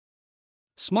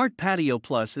Smart Patio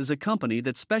Plus is a company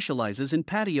that specializes in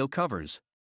patio covers.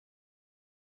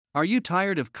 Are you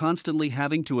tired of constantly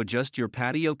having to adjust your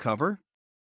patio cover?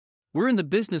 We're in the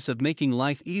business of making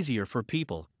life easier for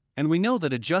people, and we know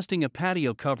that adjusting a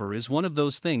patio cover is one of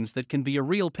those things that can be a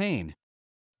real pain.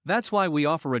 That's why we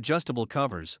offer adjustable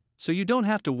covers, so you don't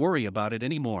have to worry about it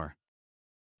anymore.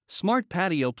 Smart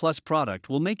Patio Plus product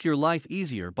will make your life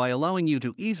easier by allowing you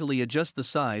to easily adjust the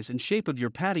size and shape of your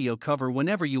patio cover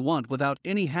whenever you want without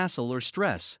any hassle or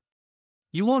stress.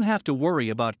 You won't have to worry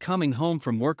about coming home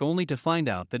from work only to find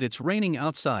out that it's raining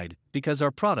outside, because our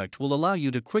product will allow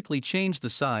you to quickly change the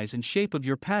size and shape of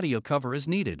your patio cover as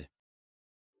needed.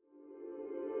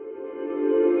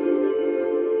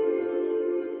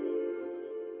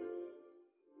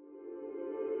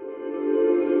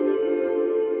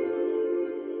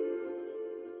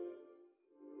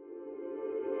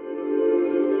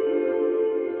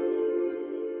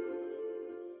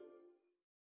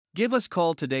 Give us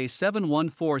call today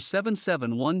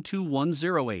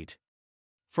 714-771-2108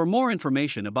 for more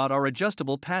information about our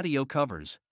adjustable patio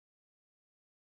covers.